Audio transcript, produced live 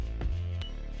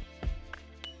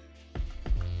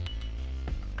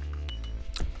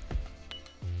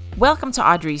Welcome to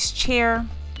Audrey's Chair,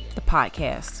 the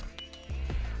podcast.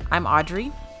 I'm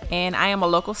Audrey, and I am a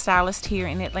local stylist here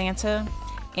in Atlanta,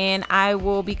 and I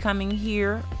will be coming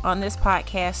here on this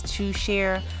podcast to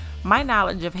share my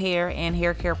knowledge of hair and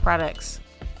hair care products.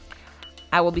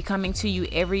 I will be coming to you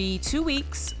every 2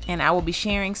 weeks, and I will be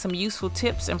sharing some useful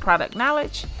tips and product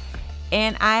knowledge,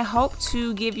 and I hope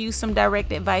to give you some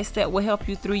direct advice that will help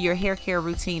you through your hair care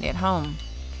routine at home.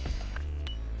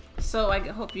 So I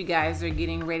hope you guys are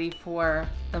getting ready for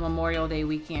the Memorial Day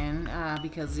weekend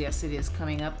because yes, it is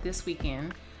coming up this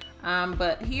weekend.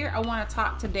 But here I want to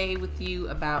talk today with you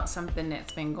about something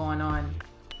that's been going on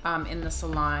in the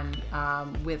salon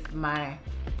with my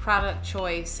product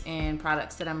choice and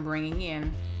products that I'm bringing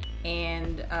in.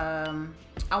 And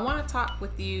I want to talk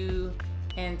with you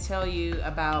and tell you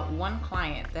about one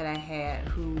client that I had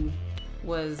who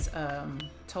was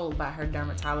told by her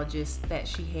dermatologist that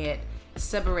she had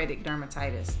seborrheic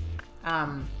dermatitis.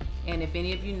 And if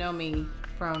any of you know me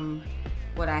from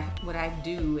what I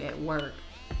do at work,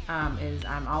 is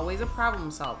I'm always a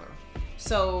problem solver.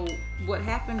 So what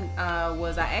happened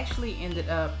was I actually ended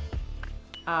up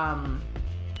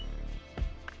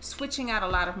switching out a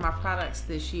lot of my products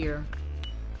this year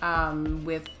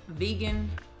with vegan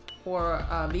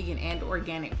and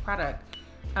organic product.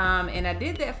 And I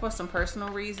did that for some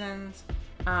personal reasons.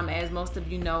 As most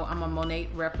of you know, I'm a Monat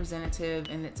representative,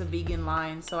 and it's a vegan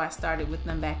line. So I started with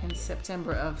them back in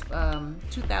September of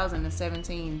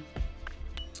 2017.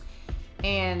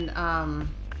 And I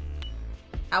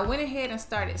went ahead and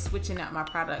started switching out my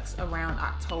products around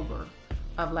October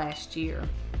of last year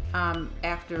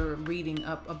after reading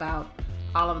up about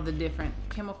all of the different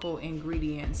chemical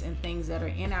ingredients and things that are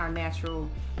in our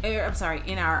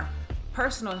in our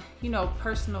personal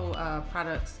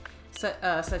products.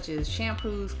 Such as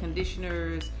shampoos,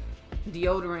 conditioners,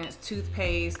 deodorants,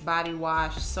 toothpaste, body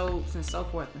wash, soaps, and so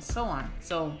forth and so on.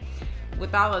 So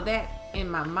with all of that in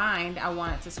my mind, I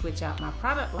wanted to switch out my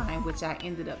product line, which I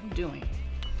ended up doing.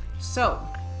 So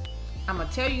I'm going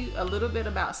to tell you a little bit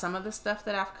about some of the stuff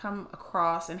that I've come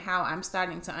across and how I'm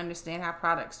starting to understand how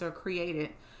products are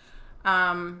created.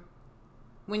 When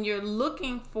you're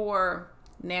looking for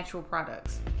natural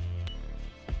products,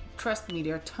 trust me,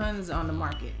 there are tons on the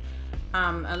market.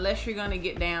 Unless you're going to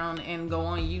get down and go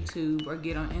on YouTube or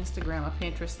get on Instagram or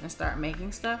Pinterest and start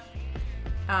making stuff,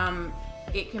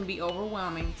 it can be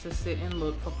overwhelming to sit and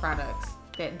look for products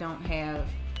that don't have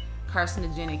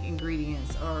carcinogenic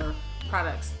ingredients or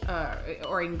products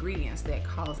or ingredients that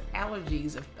cause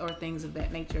allergies or things of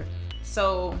that nature.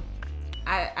 So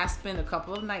I spent a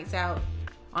couple of nights out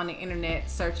on the internet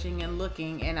searching and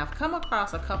looking, and I've come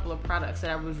across a couple of products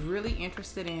that I was really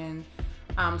interested in.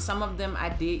 Some of them I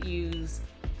did use,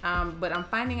 but I'm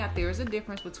finding out there is a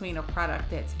difference between a product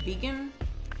that's vegan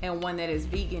and one that is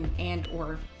vegan and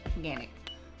organic.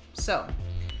 So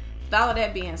with all of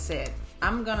that being said,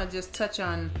 I'm gonna just touch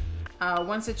on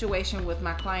one situation with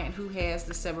my client who has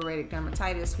the seborrheic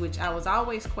dermatitis, which I was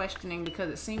always questioning because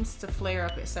it seems to flare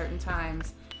up at certain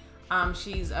times.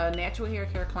 She's a natural hair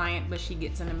care client, but she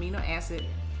gets an amino acid.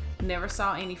 Never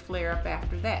saw any flare up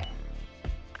after that.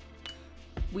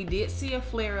 We did see a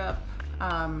flare up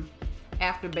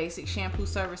after basic shampoo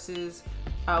services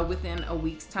within a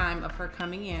week's time of her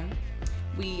coming in.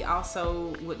 We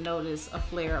also would notice a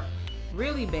flare up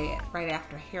really bad right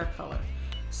after hair color.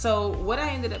 So what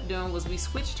I ended up doing was we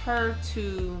switched her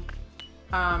to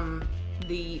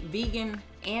the vegan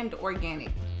and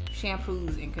organic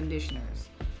shampoos and conditioners.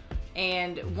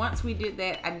 And once we did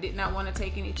that, I did not want to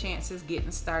take any chances getting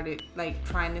started, like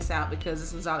trying this out, because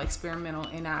this was all experimental,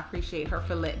 and I appreciate her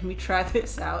for letting me try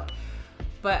this out.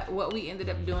 But what we ended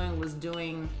up doing was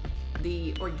doing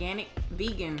the organic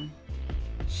vegan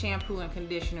shampoo and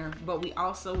conditioner, but we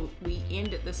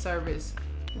ended the service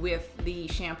with the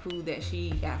shampoo that she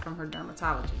got from her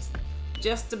dermatologist,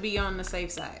 just to be on the safe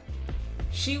side.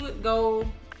 She would go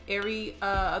every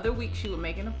other week. She would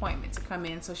make an appointment to come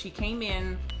in. So she came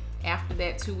in after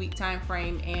that 2-week time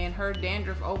frame, and her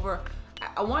dandruff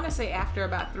I want to say after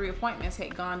about 3 appointments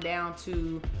had gone down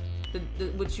to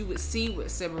what you would see with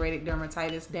seborrheic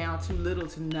dermatitis, down to little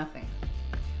to nothing,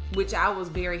 which I was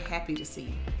very happy to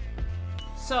see.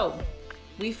 So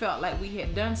we felt like we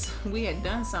had done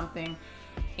something,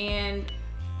 and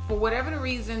for whatever the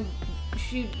reason,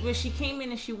 she came in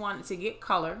and she wanted to get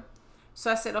color. So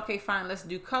I said, okay, fine, let's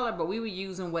do color. But we were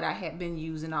using what I had been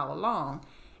using all along.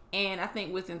 And I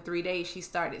think within 3 days, she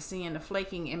started seeing the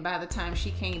flaking. And by the time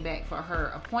she came back for her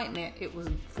appointment, it was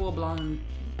full-blown,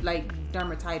 like,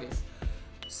 dermatitis.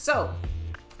 So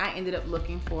I ended up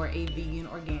looking for a vegan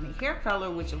organic hair color,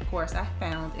 which, of course, I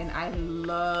found. And I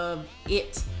love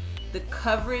it. The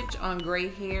coverage on gray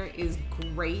hair is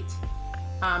great.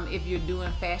 If you're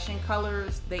doing fashion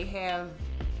colors, they have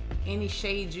any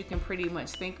shades you can pretty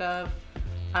much think of.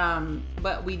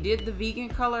 But we did the vegan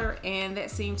color, and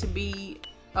that seemed to be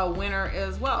a winner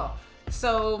as well.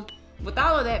 So with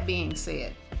all of that being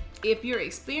said, if you're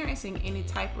experiencing any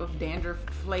type of dandruff,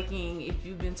 flaking, if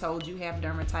you've been told you have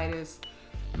dermatitis,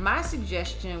 my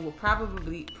suggestion will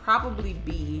probably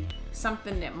be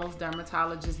something that most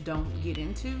dermatologists don't get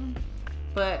into.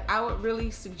 But I would really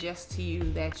suggest to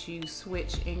you that you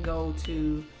switch and go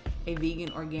to a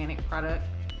vegan organic product.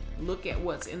 Look at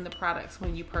what's in the products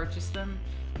when you purchase them,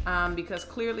 because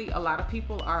clearly a lot of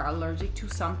people are allergic to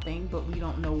something, but we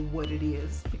don't know what it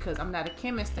is, because I'm not a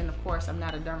chemist, and of course I'm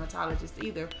not a dermatologist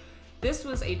either. This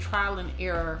was a trial and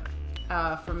error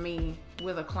for me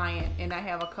with a client, and I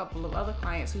have a couple of other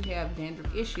clients who have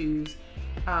dandruff issues.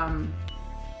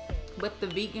 But the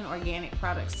vegan organic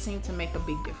products seem to make a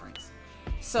big difference.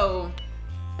 So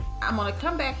I'm going to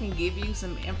come back and give you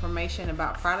some information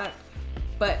about product,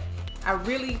 but I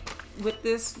really, with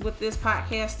this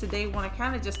podcast today, want to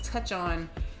kind of just touch on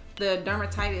the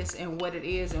dermatitis and what it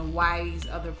is and why these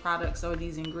other products or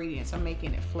these ingredients are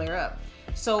making it flare up.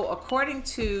 So according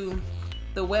to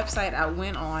the website I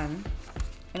went on,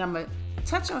 and I'm going to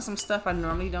touch on some stuff I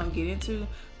normally don't get into,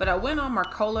 but I went on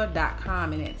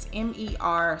Mercola.com, and it's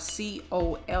MERCOLA.com.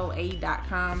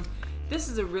 This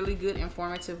is a really good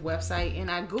informative website, and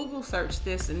I Google searched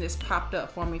this, and this popped up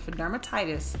for me for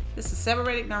dermatitis. This is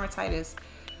seborrheic dermatitis.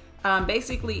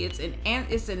 Basically, it's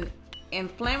an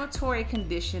inflammatory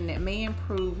condition that may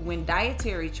improve when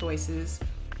dietary choices,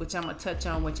 which I'm going to touch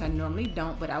on, which I normally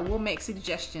don't, but I will make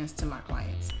suggestions to my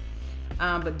clients.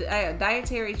 But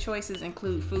dietary choices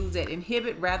include foods that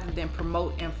inhibit rather than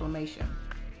promote inflammation.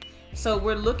 So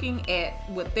we're looking at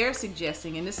what they're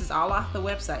suggesting, and this is all off the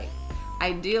website.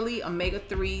 Ideally,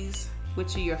 omega-3s,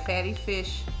 which are your fatty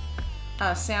fish,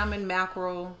 salmon,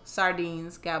 mackerel,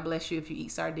 sardines. God bless you if you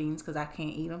eat sardines, because I can't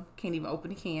eat them. Can't even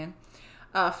open a can.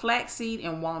 Flaxseed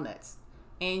and walnuts.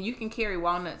 And you can carry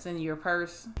walnuts in your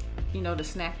purse, to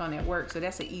snack on at work. So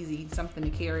that's an easy something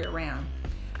to carry around.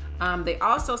 They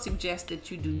also suggest that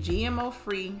you do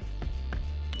GMO-free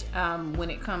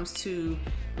when it comes to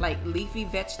like leafy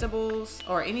vegetables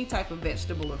or any type of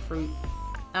vegetable or fruit.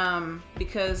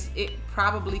 Because it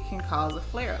probably can cause a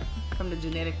flare-up from the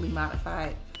genetically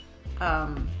modified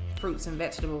fruits and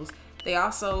vegetables. They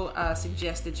also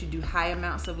suggest that you do high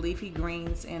amounts of leafy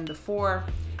greens, and the 4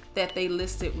 that they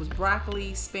listed was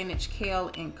broccoli, spinach,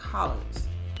 kale, and collards.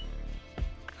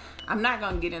 I'm not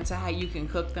going to get into how you can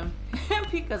cook them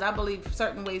because I believe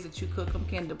certain ways that you cook them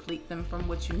can deplete them from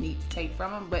what you need to take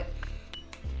from them, but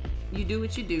you do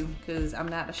what you do, because I'm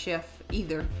not a chef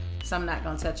either, so I'm not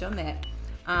going to touch on that.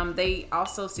 They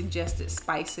also suggested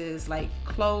spices like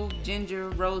clove, ginger,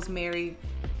 rosemary,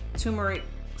 turmeric,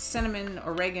 cinnamon,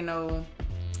 oregano,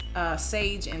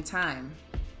 sage, and thyme.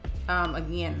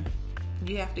 Again,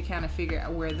 you have to kind of figure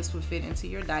out where this would fit into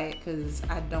your diet, because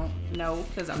I don't know,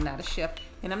 because I'm not a chef,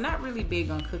 and I'm not really big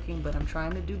on cooking, but I'm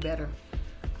trying to do better.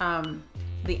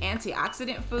 The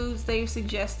antioxidant foods they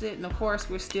suggested, and of course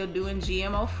we're still doing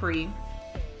GMO free,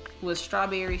 was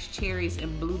strawberries, cherries,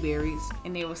 and blueberries.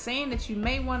 And they were saying that you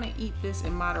may want to eat this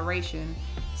in moderation,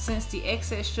 since the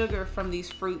excess sugar from these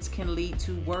fruits can lead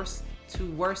to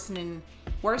worsening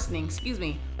of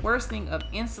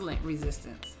insulin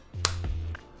resistance.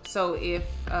 So if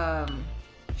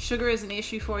sugar is an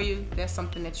issue for you, that's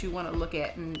something that you want to look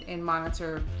at and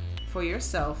monitor for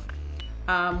yourself.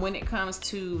 When it comes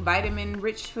to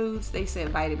vitamin-rich foods, they said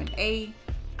vitamin A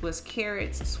was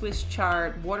carrots, Swiss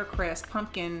chard, watercress,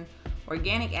 pumpkin,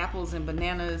 organic apples, and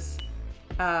bananas.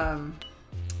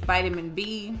 Vitamin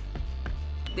B,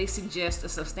 they suggest a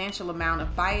substantial amount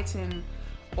of biotin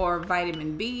or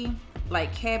vitamin B,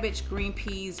 like cabbage, green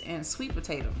peas, and sweet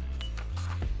potato.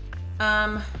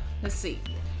 Let's see.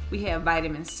 We have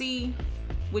vitamin C,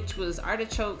 which was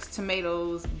artichokes,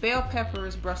 tomatoes, bell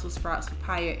peppers, Brussels sprouts,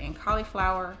 papaya, and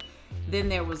cauliflower. Then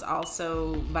there was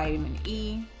also vitamin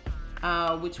E,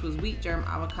 which was wheat germ,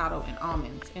 avocado, and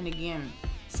almonds. And again,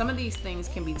 some of these things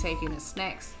can be taken as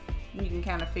snacks. You can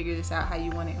kind of figure this out how you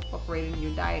want to incorporate it in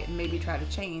your diet and maybe try to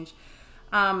change.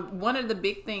 One of the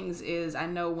big things is, I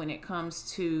know when it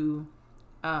comes to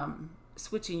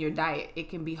switching your diet, it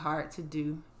can be hard to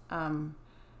do,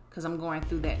 because I'm going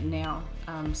through that now,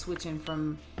 switching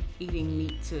from eating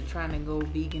meat to trying to go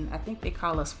vegan. I think they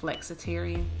call us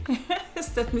flexitarian. It's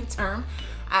the new term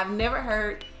I've never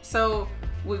heard. So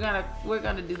we're gonna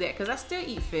do that, because I still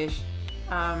eat fish,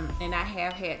 and I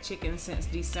have had chicken since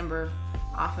December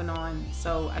off and on.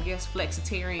 So I guess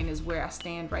flexitarian is where I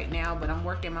stand right now, but I'm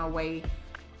working my way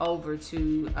over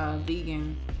to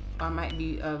vegan, or I might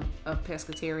be a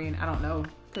pescatarian. I don't know,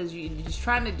 because you're just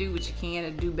trying to do what you can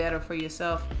to do better for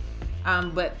yourself.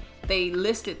 But they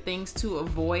listed things to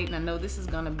avoid, and I know this is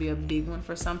going to be a big one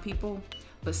for some people,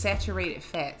 but saturated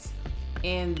fats.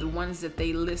 And the ones that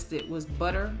they listed was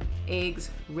butter,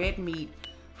 eggs, red meat,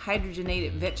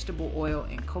 hydrogenated vegetable oil,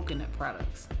 and coconut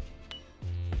products.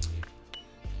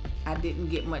 I didn't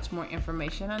get much more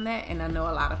information on that, and I know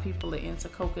a lot of people are into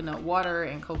coconut water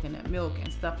and coconut milk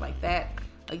and stuff like that.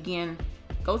 Again,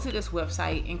 go to this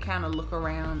website and kind of look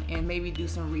around and maybe do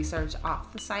some research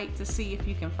off the site to see if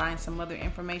you can find some other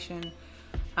information.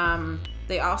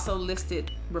 They also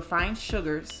listed refined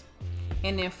sugars,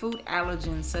 and then food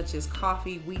allergens such as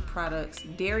coffee, wheat products,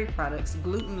 dairy products,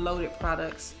 gluten-loaded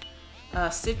products,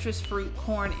 citrus fruit,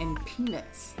 corn, and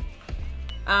peanuts.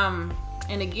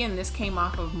 And again, this came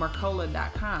off of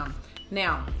Mercola.com.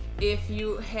 Now, if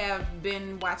you have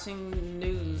been watching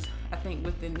news, I think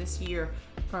within this year,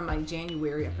 from like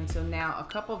January up until now, a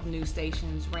couple of news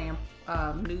stations ran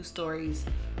news stories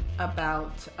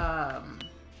about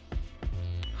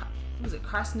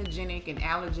carcinogenic and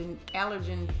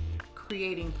allergen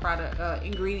creating product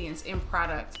ingredients in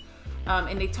products,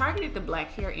 and they targeted the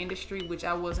black hair industry, which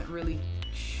I wasn't really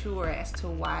sure as to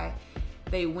why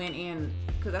they went in,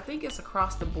 because I think it's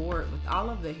across the board with all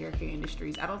of the hair care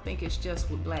industries. I don't think it's just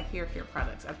with black hair care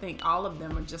products. I think all of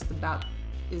them are just about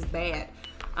as bad,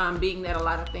 being that a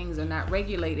lot of things are not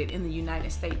regulated in the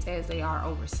United States as they are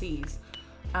overseas.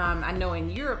 I know in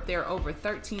Europe there are over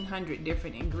 1,300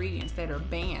 different ingredients that are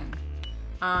banned,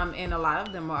 and a lot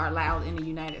of them are allowed in the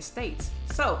United States.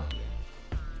 So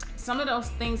some of those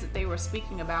things that they were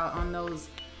speaking about on those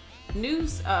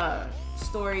news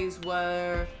stories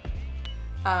were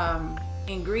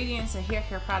ingredients and hair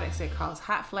care products that cause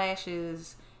hot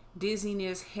flashes,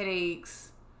 dizziness,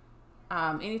 headaches,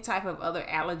 any type of other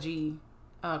allergy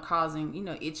causing,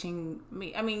 itching.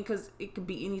 Because it could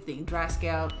be anything, dry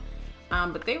scalp.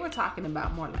 But they were talking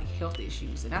about more like health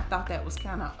issues, and I thought that was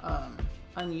kind of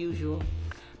unusual,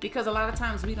 because a lot of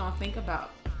times we don't think about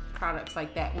products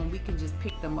like that when we can just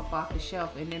pick them up off the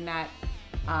shelf and they're not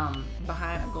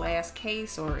behind a glass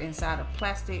case or inside of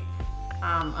plastic.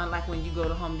 Unlike when you go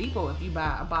to Home Depot, if you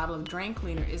buy a bottle of drain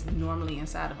cleaner, it's normally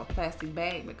inside of a plastic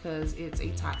bag because it's a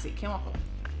toxic chemical.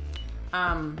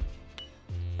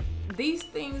 These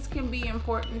things can be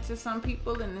important to some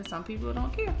people, and then some people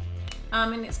don't care.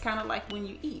 And it's kind of like when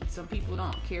you eat. Some people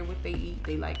don't care what they eat.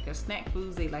 They like their snack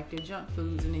foods, they like their junk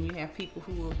foods, and then you have people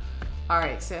who are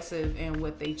excessive in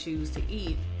what they choose to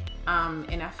eat.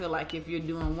 And I feel like if you're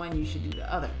doing one, you should do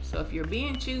the other. So if you're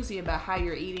being choosy about how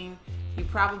you're eating, you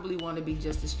probably want to be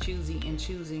just as choosy in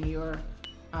choosing your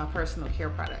personal care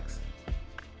products.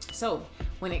 So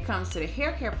when it comes to the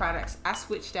hair care products, I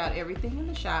switched out everything in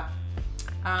the shop.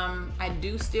 I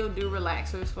do still do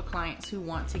relaxers for clients who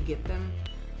want to get them.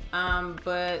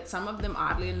 But some of them,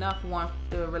 oddly enough, want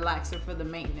the relaxer for the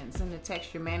maintenance and the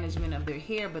texture management of their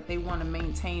hair, but they want to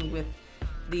maintain with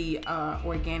the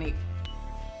organic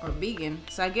or vegan.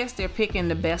 So I guess they're picking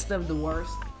the best of the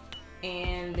worst,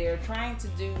 and they're trying to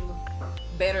do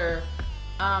better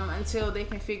until they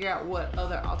can figure out what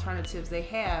other alternatives they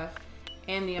have.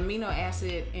 And the amino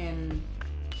acid and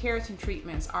keratin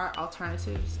treatments are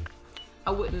alternatives.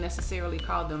 I wouldn't necessarily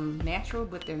call them natural,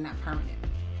 but they're not permanent.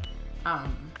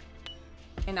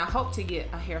 And I hope to get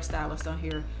a hairstylist on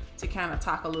here to kind of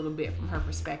talk a little bit from her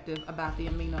perspective about the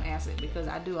amino acid, because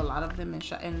I do a lot of them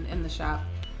in the shop,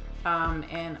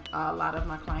 and a lot of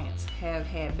my clients have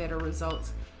had better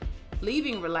results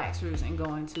leaving relaxers and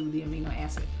going to the amino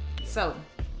acid. So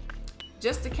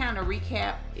just to kind of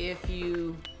recap, if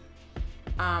you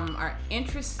are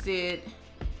interested,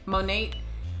 Monat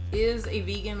is a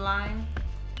vegan line,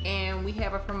 and we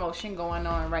have a promotion going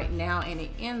on right now, and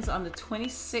it ends on the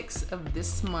 26th of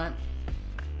this month.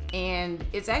 And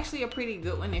it's actually a pretty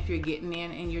good one if you're getting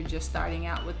in and you're just starting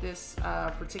out with this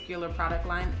particular product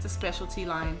line. It's a specialty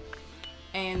line,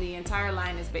 and the entire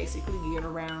line is basically geared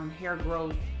around hair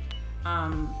growth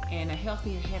and a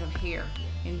healthier head of hair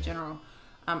in general.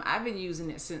 I've been using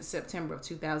it since September of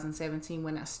 2017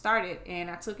 when I started, and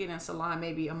I took it in salon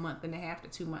maybe a month and a half to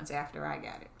 2 months after I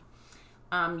got it.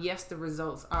 Yes, the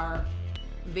results are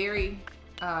very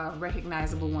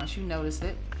recognizable once you notice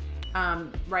it.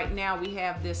 Right now we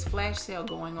have this flash sale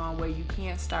going on where you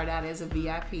can start out as a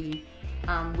VIP,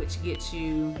 which gets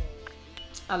you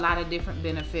a lot of different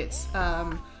benefits.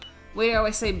 We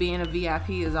always say being a VIP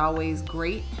is always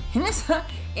great,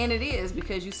 and it is,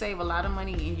 because you save a lot of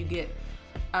money and you get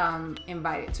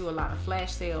invited to a lot of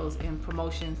flash sales and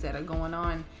promotions that are going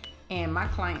on. And my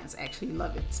clients actually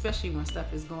love it, especially when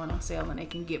stuff is going on sale and they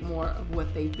can get more of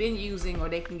what they've been using, or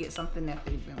they can get something that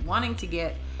they've been wanting to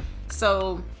get.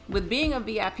 So with being a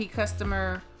VIP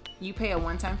customer, you pay a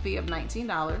one-time fee of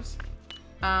 $19,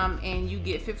 and you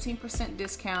get 15%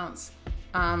 discounts,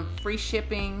 free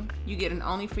shipping. You get an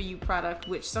only for you product,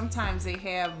 which sometimes they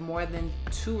have more than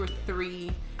 2 or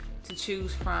 3 to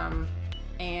choose from,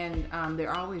 and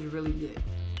they're always really good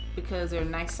because they're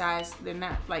nice size. They're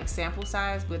not like sample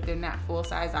size, but they're not full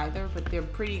size either, but they're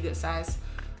pretty good size,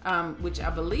 which I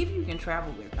believe you can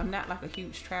travel with. I'm not like a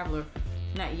huge traveler,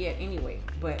 not yet anyway,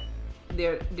 but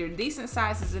they're decent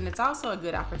sizes, and it's also a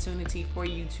good opportunity for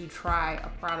you to try a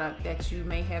product that you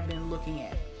may have been looking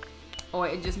at, or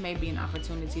it just may be an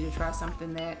opportunity to try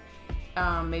something that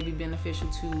may be beneficial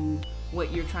to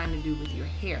what you're trying to do with your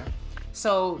hair.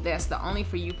 So that's the only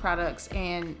for you products,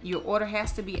 and your order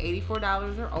has to be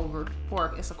 $84 or over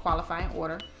for it's a qualifying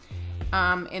order.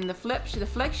 And the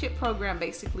flagship program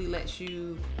basically lets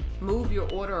you move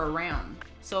your order around.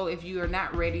 So if you are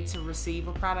not ready to receive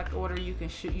a product order, you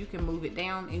can move it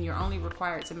down, and you're only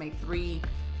required to make 3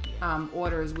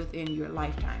 orders within your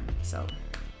lifetime. So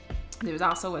there's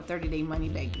also a 30-day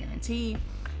money-back guarantee,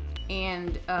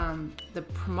 and the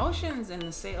promotions and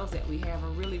the sales that we have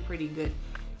are really pretty good.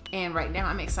 And right now,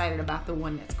 I'm excited about the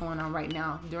one that's going on right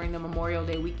now during the Memorial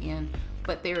Day weekend.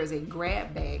 But there is a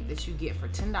grab bag that you get for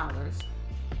 $10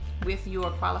 with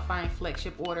your qualifying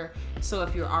flagship order. So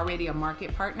if you're already a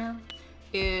market partner,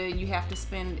 you have to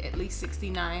spend at least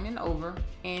 $69 and over.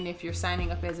 And if you're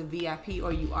signing up as a VIP,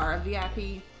 or you are a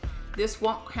VIP, this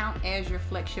won't count as your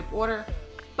flagship order,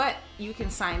 but you can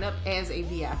sign up as a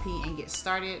VIP and get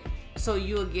started. So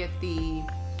you'll get the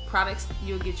products,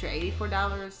 you'll get your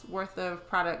 $84 worth of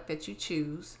product that you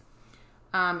choose.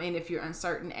 And if you're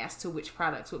uncertain as to which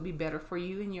products would be better for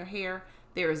you and your hair,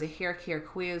 there is a hair care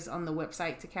quiz on the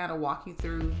website to kind of walk you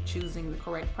through choosing the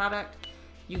correct product.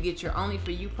 You get your only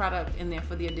for you product, and then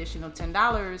for the additional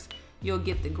 $10, you'll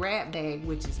get the grab bag,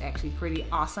 which is actually pretty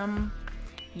awesome.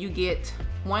 You get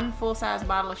 1 full-size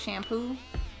bottle of shampoo,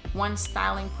 1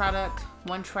 styling product,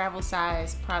 1 travel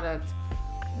size product,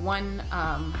 1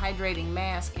 hydrating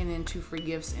mask, and then 2 free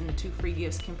gifts. And the 2 free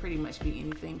gifts can pretty much be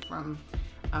anything from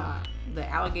the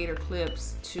alligator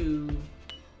clips to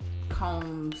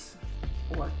combs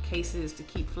or cases to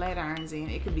keep flat irons in.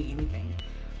 It could be anything.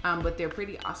 But they're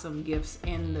pretty awesome gifts.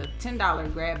 And the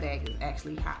 $10 grab bag is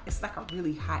actually hot. It's like a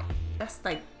really hot. That's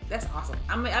awesome.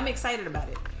 I'm excited about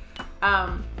it.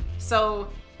 So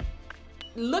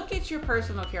look at your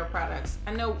personal care products.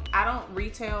 I know I don't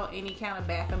retail any kind of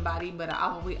Bath and Body,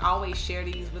 but we always share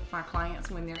these with my clients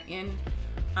when they're in.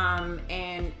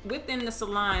 And within the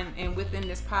salon and within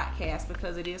this podcast,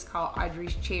 because it is called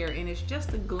Audrey's Chair, and it's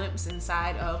just a glimpse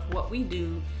inside of what we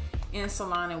do in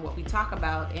salon and what we talk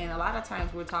about. And a lot of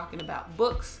times we're talking about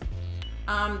books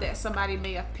that somebody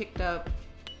may have picked up.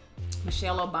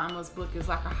 Michelle Obama's book is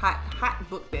like a hot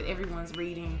book that everyone's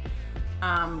reading.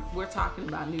 We're talking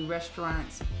about new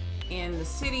restaurants in the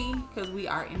city because we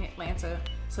are in Atlanta,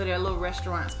 so there are little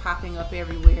restaurants popping up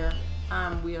everywhere.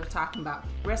 We are talking about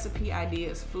recipe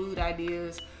ideas, food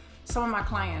ideas. Some of my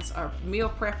clients are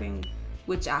meal prepping,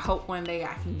 which I hope one day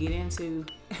I can get into.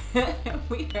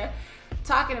 We are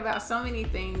talking about so many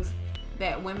things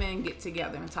that women get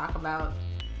together and talk about.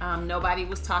 Nobody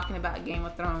was talking about Game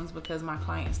of Thrones because my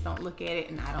clients don't look at it,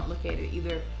 and I don't look at it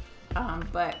either.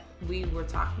 But we were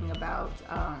talking about,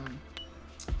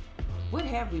 what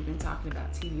have we been talking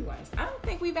about TV-wise? I don't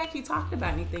think we've actually talked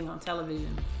about anything on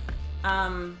television.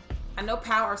 I know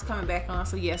Power is coming back on,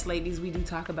 so yes, ladies, we do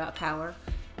talk about Power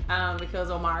because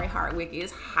Omari Hardwick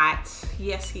is hot.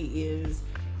 Yes, he is.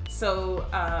 So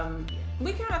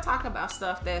we kind of talk about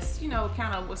stuff that's,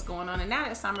 kind of what's going on. And now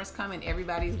that summer's coming,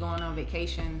 everybody's going on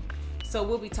vacation. So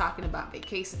we'll be talking about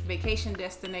vacation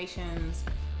destinations,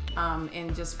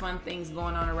 and just fun things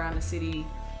going on around the city.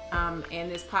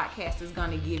 And this podcast is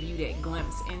going to give you that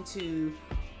glimpse into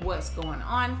what's going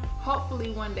on. Hopefully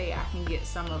one day I can get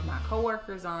some of my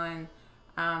coworkers on,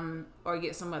 or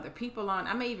get some other people on.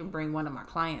 I may even bring one of my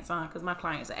clients on because my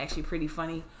clients are actually pretty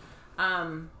funny.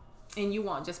 And you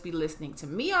won't just be listening to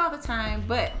me all the time.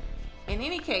 But in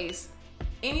any case,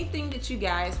 anything that you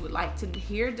guys would like to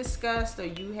hear discussed, or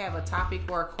you have a topic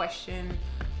or a question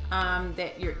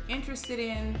that you're interested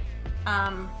in,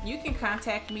 you can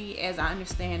contact me. As I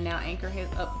understand now, Anchor has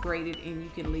upgraded and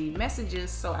you can leave messages,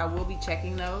 so I will be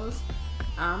checking those.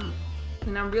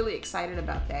 And I'm really excited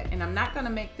about that. And I'm not going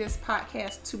to make this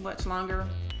podcast too much longer,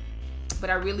 but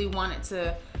I really wanted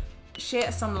to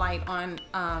shed some light on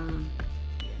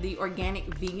the organic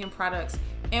vegan products.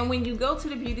 And when you go to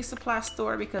the beauty supply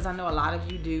store, because I know a lot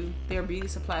of you do, there are beauty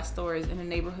supply stores in the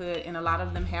neighborhood, and a lot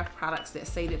of them have products that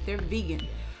say that they're vegan.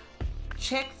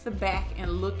 Check the back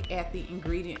and look at the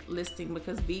ingredient listing,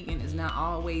 because vegan is not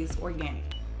always organic.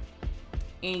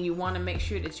 And you want to make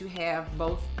sure that you have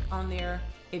both on there.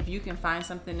 If you can find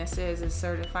something that says it's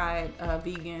certified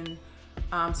vegan,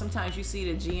 sometimes you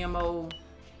see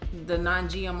the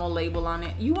non-GMO label on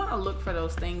it. You want to look for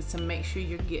those things to make sure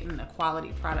you're getting a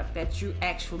quality product that you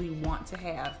actually want to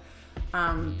have.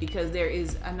 Because there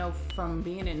is, I know from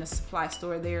being in the supply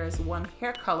store, there is one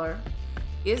hair color,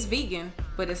 it's vegan,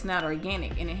 but it's not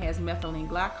organic, and it has methylene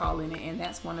glycol in it, and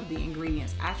that's one of the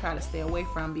ingredients I try to stay away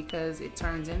from because it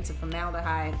turns into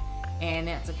formaldehyde, and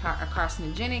that's a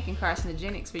carcinogenic, and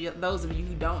carcinogenics, for those of you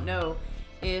who don't know,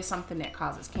 is something that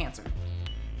causes cancer.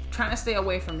 Trying to stay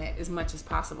away from that as much as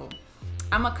possible.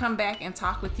 I'm gonna come back and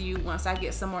talk with you once I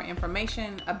get some more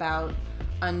information about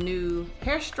a new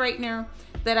hair straightener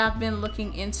that I've been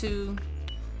looking into.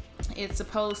 It's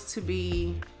supposed to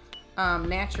be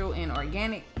natural and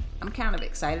organic. I'm kind of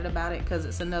excited about it because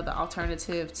it's another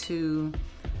alternative to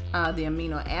the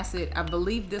amino acid. I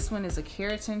believe this one is a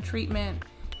keratin treatment,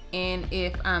 and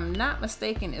if I'm not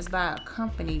mistaken, it's by a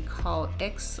company called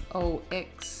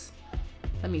XOX.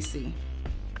 Let me see.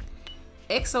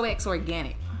 XOX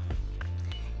Organic.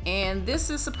 And this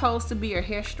is supposed to be a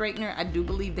hair straightener. I do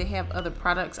believe they have other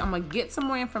products. I'm gonna get some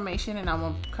more information and I'm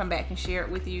gonna come back and share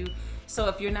it with you. So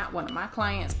if you're not one of my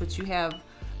clients, but you have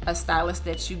a stylist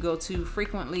that you go to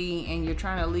frequently and you're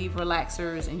trying to leave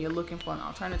relaxers and you're looking for an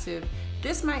alternative,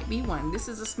 this might be one. This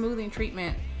is a smoothing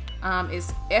treatment.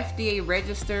 It's FDA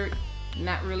registered.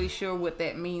 Not really sure what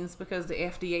that means because the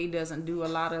FDA doesn't do a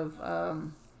lot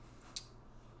of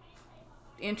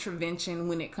intervention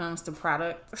when it comes to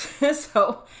product.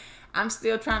 So I'm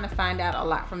still trying to find out a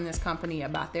lot from this company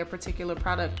about their particular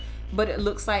product, but it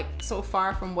looks like so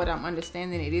far from what I'm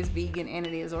understanding, it is vegan and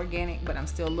it is organic, but I'm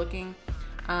still looking.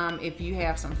 If you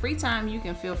have some free time, you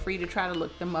can feel free to try to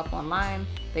look them up online.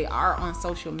 They are on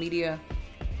social media,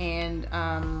 and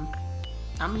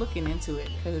I'm looking into it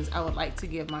because I would like to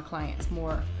give my clients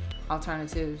more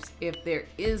alternatives if there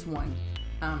is one.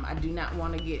 I do not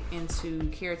want to get into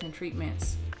keratin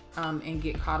treatments and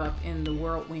get caught up in the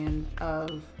whirlwind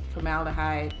of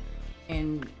formaldehyde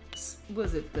and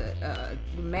the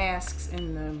masks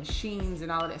and the machines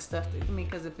and all of that stuff.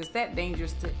 Because if it's that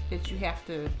dangerous that you have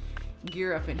to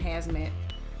gear up in hazmat,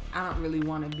 I don't really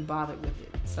want to be bothered with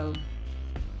it. So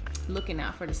looking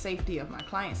out for the safety of my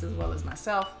clients as well as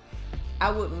myself,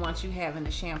 I wouldn't want you having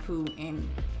to shampoo and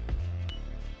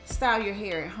style your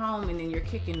hair at home and then you're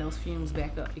kicking those fumes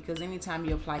back up, because anytime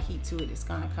you apply heat to it, it's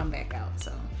going to come back out.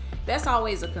 So that's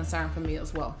always a concern for me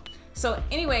as well. So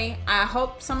anyway, I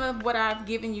hope some of what I've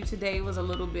given you today was a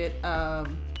little bit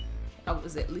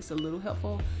was at least a little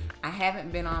helpful. I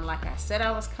haven't been on like I said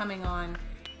I was coming on,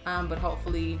 but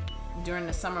hopefully during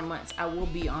the summer months I will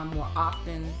be on more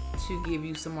often to give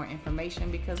you some more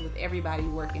information, because with everybody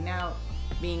working out,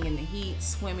 being in the heat,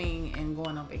 swimming, and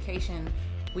going on vacation,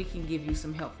 we can give you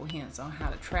some helpful hints on how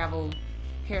to travel,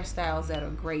 hairstyles that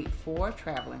are great for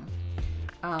traveling,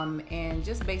 and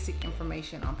just basic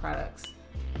information on products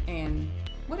and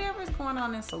whatever is going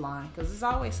on in salon, because there's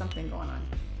always something going on.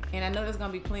 And I know there's going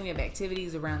to be plenty of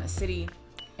activities around the city,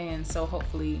 and so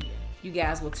hopefully you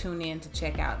guys will tune in to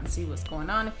check out and see what's going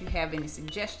on. If you have any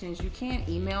suggestions, you can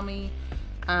email me.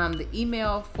 The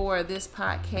email for this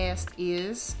podcast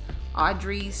is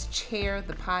Audrey's Chair,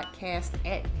 the podcast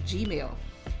 @gmail.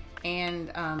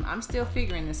 And I'm still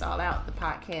figuring this all out. The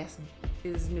podcast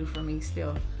is new for me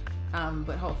still,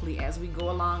 but hopefully as we go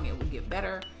along it will get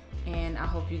better. And I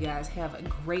hope you guys have a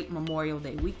great Memorial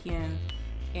Day weekend.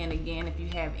 And again, if you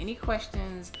have any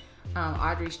questions,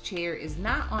 Audrey's Chair is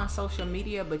not on social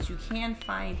media, but you can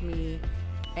find me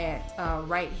at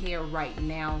Right Here Right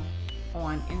Now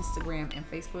on Instagram and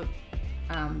Facebook,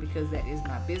 because that is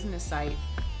my business site.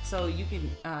 So you can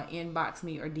inbox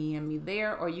me or DM me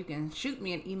there, or you can shoot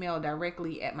me an email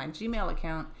directly at my Gmail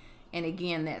account. And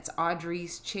again, that's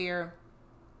Audrey's Chair,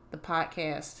 the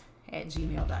podcast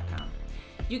 @gmail.com.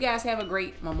 You guys have a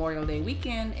great Memorial Day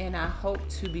weekend, and I hope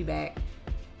to be back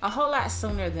a whole lot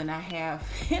sooner than I have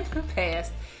in the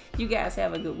past. You guys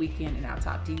have a good weekend, and I'll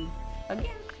talk to you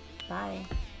again. Bye.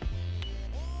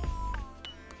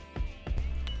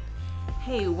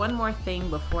 Hey, one more thing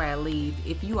before I leave.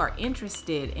 If you are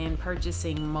interested in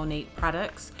purchasing Monat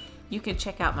products, you can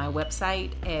check out my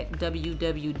website at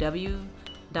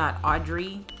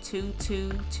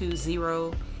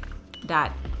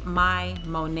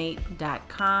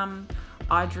www.audrey2220.mymonat.com.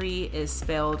 Audrey is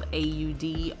spelled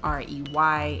Audrey,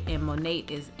 and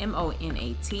Monat is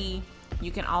Monat.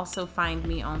 You can also find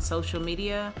me on social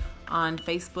media on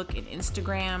Facebook and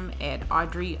Instagram at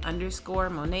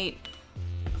Audrey_Monat.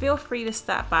 Feel free to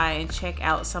stop by and check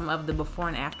out some of the before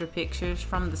and after pictures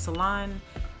from the salon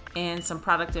and some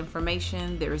product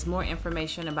information. There is more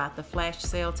information about the flash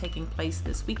sale taking place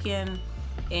this weekend,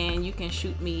 and you can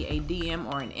shoot me a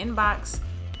DM or an inbox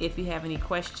if you have any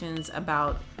questions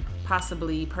about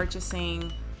possibly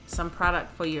purchasing some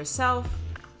product for yourself,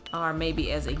 or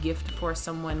maybe as a gift for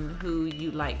someone who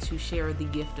you'd like to share the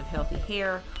gift of healthy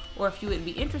hair, or if you would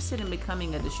be interested in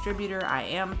becoming a distributor. I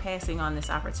am passing on this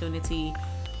opportunity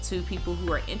to people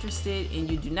who are interested, and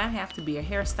you do not have to be a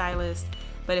hairstylist.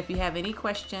 But if you have any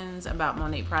questions about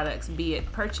Monat products, be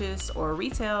it purchase or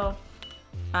retail,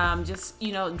 just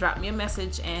drop me a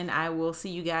message, and I will see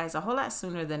you guys a whole lot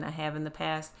sooner than I have in the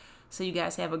past. So you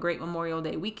guys have a great Memorial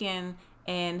Day weekend,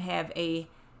 and have a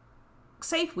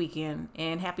safe weekend,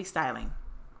 and happy styling.